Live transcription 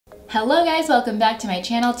Hello guys, welcome back to my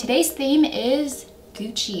channel. Today's theme is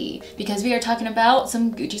Gucci because we are talking about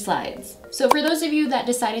some Gucci slides. So for those of you that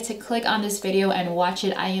decided to click on this video and watch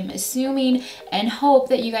it, I am assuming and hope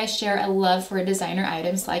that you guys share a love for designer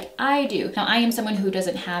items like I do. Now I am someone who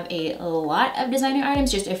doesn't have a lot of designer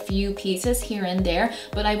items, just a few pieces here and there,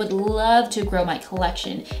 but I would love to grow my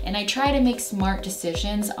collection and I try to make smart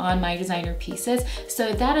decisions on my designer pieces.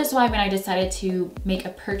 So that is why when I decided to make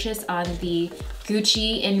a purchase on the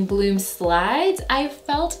Gucci in Bloom slides, I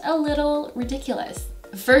felt a little ridiculous.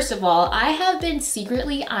 First of all, I have been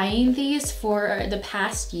secretly eyeing these for the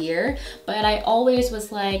past year, but I always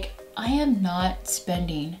was like, I am not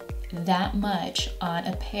spending that much on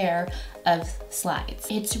a pair of slides.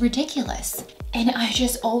 It's ridiculous. And I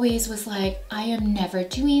just always was like, I am never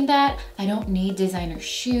doing that. I don't need designer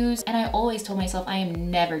shoes. And I always told myself I am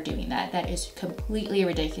never doing that. That is completely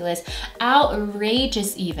ridiculous,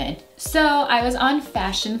 outrageous even. So I was on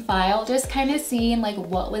Fashion File, just kind of seeing like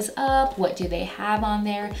what was up, what do they have on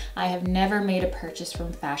there. I have never made a purchase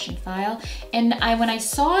from Fashion File. And when I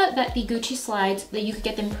saw that the Gucci slides, that you could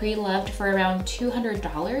get them pre-loved for around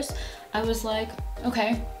 $200, I was like,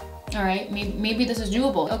 okay. All right, maybe this is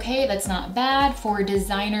doable. Okay, that's not bad for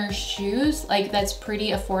designer shoes. Like that's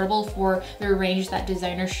pretty affordable for the range that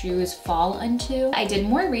designer shoes fall into. I did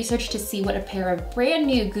more research to see what a pair of brand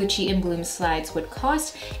new Gucci in Bloom slides would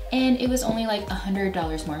cost, and it was only like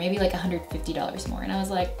 $100 more, maybe like $150 more. And I was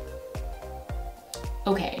like,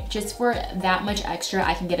 okay, just for that much extra,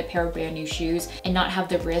 I can get a pair of brand new shoes and not have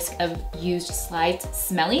the risk of used slides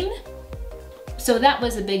smelling. So that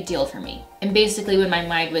was a big deal for me. And basically when my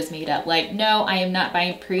mind was made up, like, no, I am not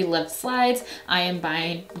buying pre-loved slides, I am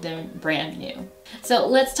buying them brand new. So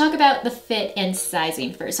let's talk about the fit and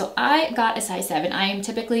sizing first. So I got a size 7. I am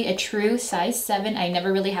typically a true size 7. I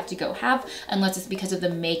never really have to go half unless it's because of the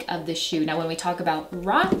make of the shoe. Now when we talk about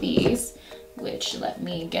Rothy's, which let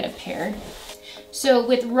me get a pair. So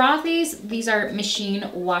with Rothy's, these are machine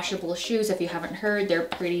washable shoes. If you haven't heard, they're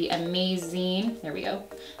pretty amazing. There we go.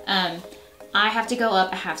 I have to go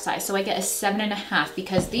up a half size, so I get a 7.5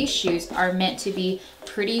 because these shoes are meant to be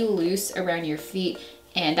pretty loose around your feet,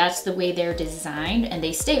 and that's the way they're designed and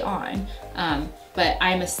they stay on. But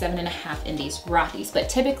I'm a 7.5 in these Rothy's, but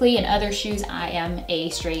typically in other shoes, I am a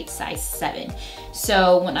straight size 7.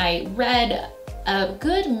 So when I read a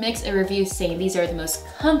good mix of reviews saying these are the most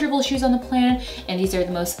comfortable shoes on the planet and these are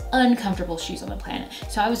the most uncomfortable shoes on the planet.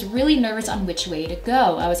 So I was really nervous on which way to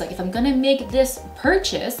go. I was like, if I'm gonna make this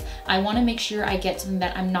purchase, I wanna make sure I get something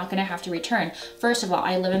that I'm not gonna have to return. First of all,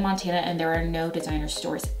 I live in Montana and there are no designer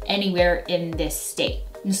stores anywhere in this state.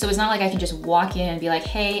 And so it's not like I can just walk in and be like,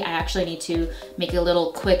 hey, I actually need to make a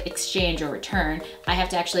little quick exchange or return. I have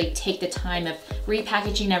to actually take the time of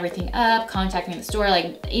repackaging everything up, contacting the store.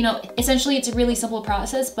 Like, you know, essentially it's a really simple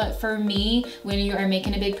process, but for me, when you are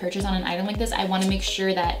making a big purchase on an item like this, I wanna make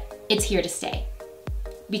sure that it's here to stay.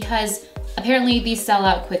 Because apparently these sell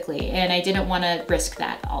out quickly and I didn't wanna risk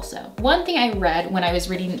that also. One thing I read when I was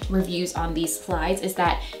reading reviews on these slides is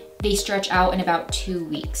that they stretch out in about 2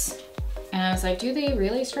 weeks. And I was like, do they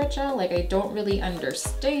really stretch out? Like, I don't really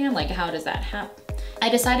understand, like, how does that happen? I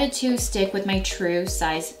decided to stick with my true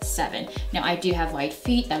size 7. Now I do have wide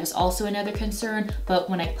feet, that was also another concern, but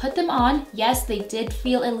when I put them on, yes, they did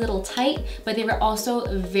feel a little tight, but they were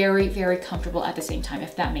also very, very comfortable at the same time,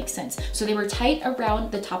 if that makes sense. So they were tight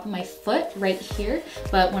around the top of my foot right here,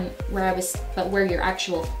 but where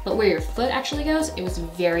your foot actually goes, it was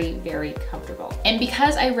very, very comfortable. And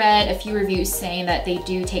because I read a few reviews saying that they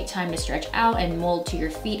do take time to stretch out and mold to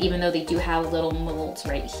your feet, even though they do have little molds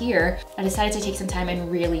right here, I decided to take some time and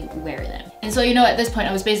really wear them. And so, you know, at this point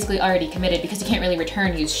I was basically already committed because you can't really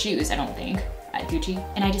return used shoes, I don't think, at Gucci.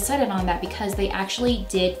 And I decided on that because they actually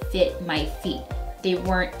did fit my feet. They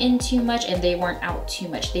weren't in too much and they weren't out too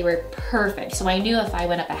much. They were perfect. So I knew if I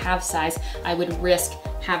went up a half size, I would risk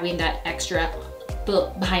having that extra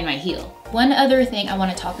behind my heel. One other thing I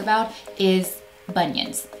want to talk about is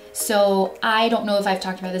bunions. So I don't know if I've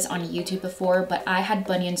talked about this on YouTube before, but I had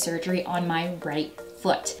bunion surgery on my right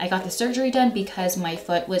foot. I got the surgery done because my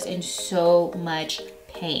foot was in so much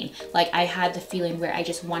pain. Like I had the feeling where I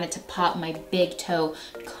just wanted to pop my big toe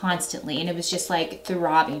constantly and it was just like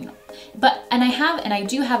throbbing. And I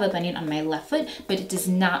do have a bunion on my left foot, but it does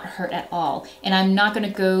not hurt at all. And I'm not gonna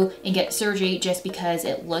go and get surgery just because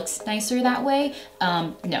it looks nicer that way.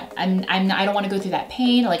 No, I don't wanna go through that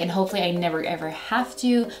pain, like, and hopefully I never ever have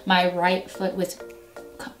to. My right foot was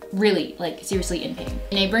really, like, seriously in pain.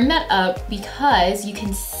 And I bring that up because you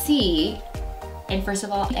can see, and first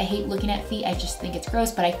of all, I hate looking at feet, I just think it's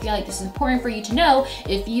gross, but I feel like this is important for you to know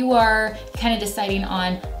if you are kind of deciding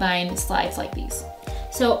on buying slides like these.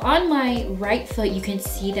 So on my right foot, you can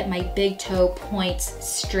see that my big toe points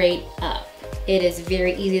straight up. It is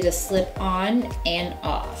very easy to slip on and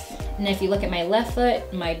off. And if you look at my left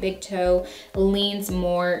foot, my big toe leans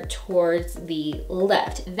more towards the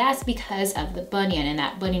left. That's because of the bunion, and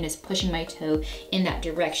that bunion is pushing my toe in that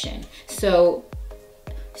direction. So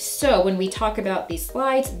when we talk about these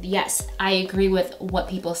slides, yes, I agree with what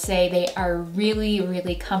people say. They are really,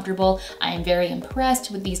 really comfortable. I am very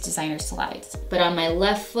impressed with these designer slides. But on my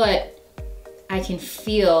left foot, I can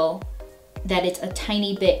feel that it's a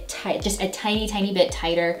tiny bit tight, just a tiny bit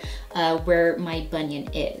tighter where my bunion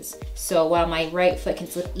is. So while my right foot can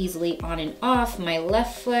slip easily on and off, my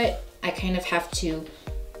left foot, I kind of have to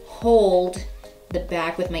hold the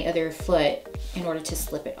back with my other foot in order to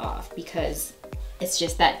slip it off, because it's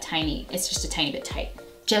just that tiny, it's just a tiny bit tight.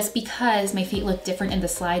 Just because my feet look different in the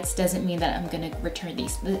slides doesn't mean that I'm gonna return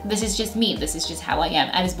these. This is just me, this is just how I am.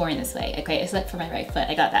 I was born this way, okay? Except for my right foot,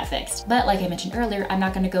 I got that fixed. But like I mentioned earlier, I'm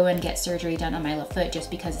not gonna go and get surgery done on my left foot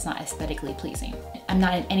just because it's not aesthetically pleasing. I'm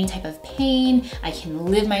not in any type of pain. I can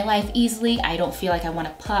live my life easily. I don't feel like I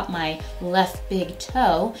wanna pop my left big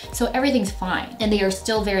toe. So everything's fine. And they are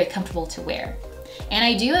still very comfortable to wear. And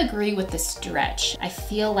I do agree with the stretch. I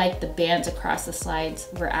feel like the bands across the slides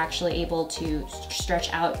were actually able to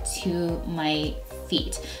stretch out to my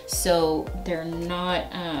feet. So they're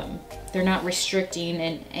not restricting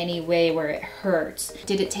in any way where it hurts.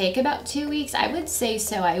 Did it take about 2 weeks? I would say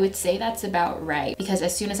so. I would say that's about right, because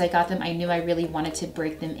as soon as I got them, I knew I really wanted to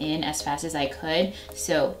break them in as fast as I could.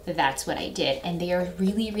 So that's what I did. And they are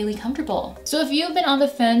really, really comfortable. So if you've been on the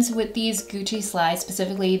fence with these Gucci slides,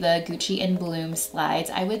 specifically the Gucci and Bloom slides,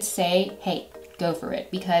 I would say, hey, go for it,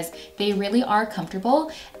 because they really are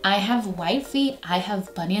comfortable. I have wide feet, I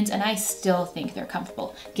have bunions, and I still think they're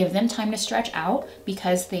comfortable. Give them time to stretch out,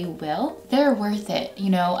 because they will. They're worth it. You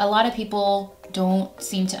know, a lot of people don't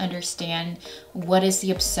seem to understand what is the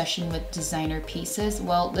obsession with designer pieces.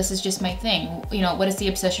 Well, this is just my thing. You know, what is the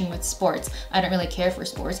obsession with sports? I don't really care for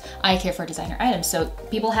sports. I care for designer items. So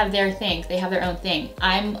people have their thing. They have their own thing.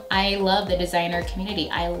 I love the designer community.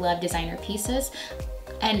 I love designer pieces.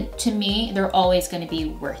 And to me, they're always gonna be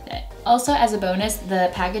worth it. Also, as a bonus,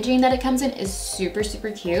 the packaging that it comes in is super,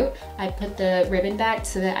 super cute. I put the ribbon back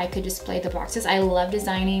so that I could display the boxes. I love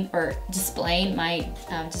designing or displaying my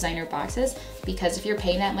designer boxes, because if you're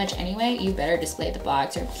paying that much anyway, you better display the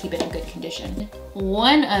box or keep it in good condition.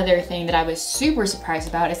 One other thing that I was super surprised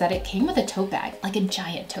about is that it came with a tote bag, like a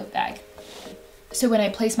giant tote bag. So when I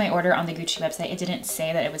placed my order on the Gucci website, it didn't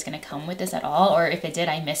say that it was gonna come with this at all, or if it did,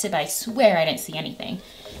 I missed it, but I swear I didn't see anything.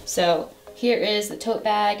 So here is the tote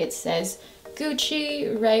bag. It says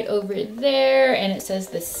Gucci right over there, and it says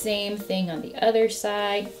the same thing on the other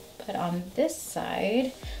side, but on this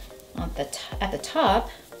side, at the top,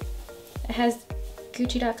 it has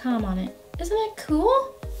Gucci.com on it. Isn't that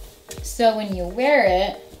cool? So when you wear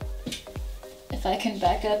it, if I can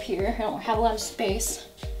back up here, I don't have a lot of space.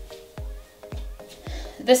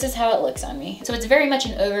 This is how it looks on me. So it's very much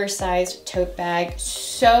an oversized tote bag.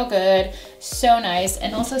 So good, so nice,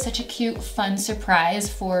 and also such a cute, fun surprise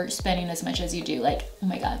for spending as much as you do. Like, oh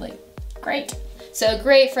my God, like, great. So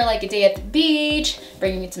great for like a day at the beach,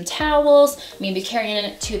 bringing me some towels, maybe carrying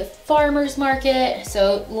it to the farmer's market.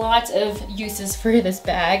 So lots of uses for this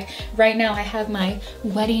bag. Right now I have my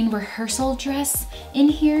wedding rehearsal dress in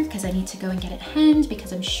here because I need to go and get it hemmed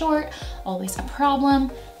because I'm short, always a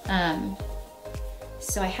problem.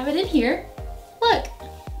 So I have it in here. Look,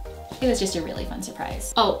 it was just a really fun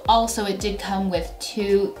surprise. Oh, also it did come with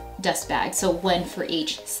 2 dust bags, so 1 for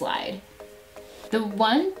each slide. The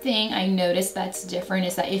one thing I noticed that's different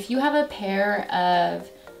is that if you have a pair of,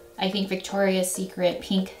 I think, Victoria's Secret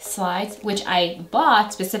pink slides, which I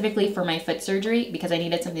bought specifically for my foot surgery because I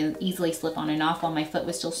needed something to easily slip on and off while my foot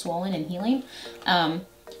was still swollen and healing.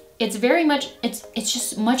 It's very much, it's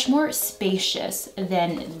just much more spacious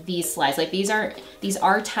than these slides. Like these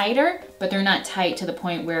are tighter, but they're not tight to the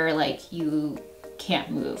point where like you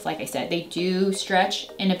can't move. Like I said, they do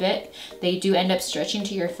stretch in a bit. They do end up stretching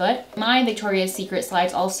to your foot. My Victoria's Secret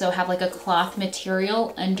slides also have like a cloth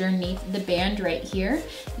material underneath the band right here.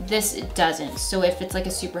 This doesn't. So if it's like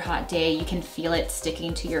a super hot day, you can feel it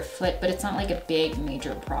sticking to your foot, but it's not like a big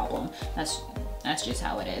major problem. That's just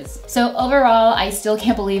how it is. So overall, I still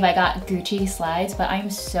can't believe I got Gucci slides, but I'm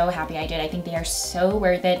so happy I did. I think they are so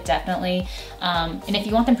worth it, definitely. And if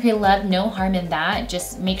you want them pre-loved, no harm in that.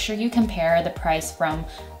 Just make sure you compare the price from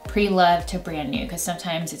pre-loved to brand new, because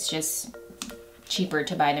sometimes it's just cheaper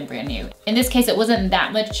to buy them brand new. In this case, it wasn't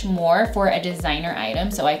that much more for a designer item,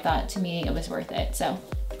 so I thought to me it was worth it. So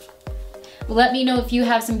Let me know if you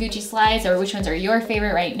have some Gucci slides or which ones are your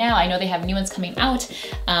favorite right now. I know they have new ones coming out,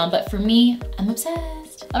 but for me, I'm obsessed.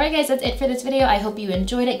 All right guys, that's it for this video. I hope you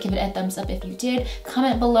enjoyed it. Give it a thumbs up if you did.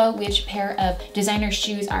 Comment below which pair of designer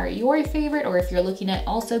shoes are your favorite, or if you're looking at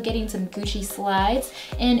also getting some Gucci slides.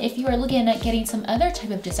 And if you are looking at getting some other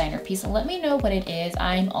type of designer piece, let me know what it is.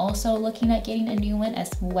 I'm also looking at getting a new one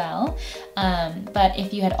as well. But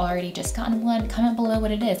if you had already just gotten one, comment below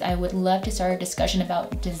what it is. I would love to start a discussion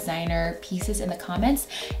about designer pieces in the comments.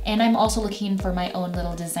 And I'm also looking for my own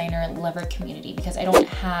little designer lover community, because I don't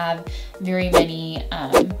have very many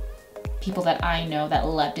people that I know that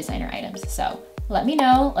love designer items. So let me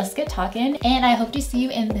know, let's get talking, and I hope to see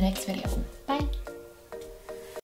you in the next video. Bye.